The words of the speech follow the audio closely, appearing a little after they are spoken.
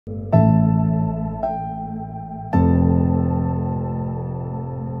The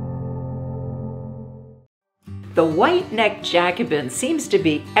white-necked Jacobin seems to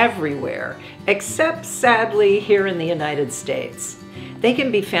be everywhere, except sadly here in the United States. They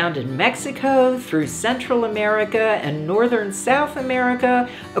can be found in Mexico, through Central America and northern South America,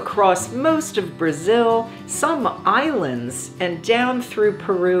 across most of Brazil, some islands, and down through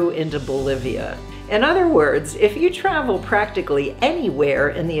Peru into Bolivia. In other words, if you travel practically anywhere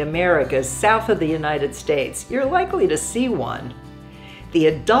in the Americas south of the United States, you're likely to see one. The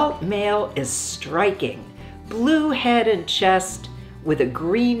adult male is striking. Blue head and chest with a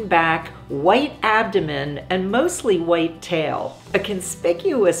green back, white abdomen, and mostly white tail. A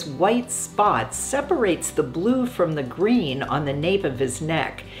conspicuous white spot separates the blue from the green on the nape of his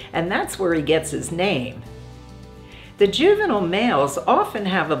neck, and that's where he gets his name. The juvenile males often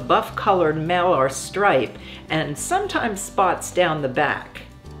have a buff-colored malar stripe and sometimes spots down the back.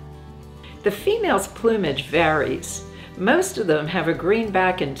 The female's plumage varies. Most of them have a green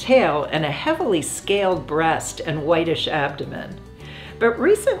back and tail and a heavily scaled breast and whitish abdomen. But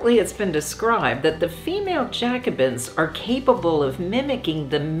recently it's been described that the female Jacobins are capable of mimicking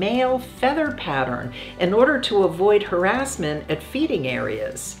the male feather pattern in order to avoid harassment at feeding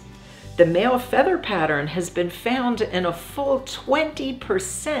areas. The male feather pattern has been found in a full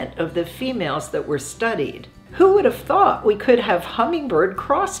 20% of the females that were studied. Who would have thought we could have hummingbird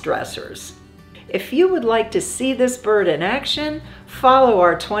cross-dressers? If you would like to see this bird in action, follow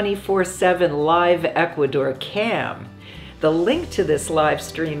our 24/7 live Ecuador cam. The link to this live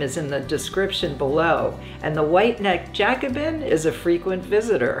stream is in the description below, and the white-necked Jacobin is a frequent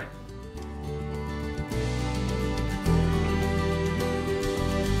visitor.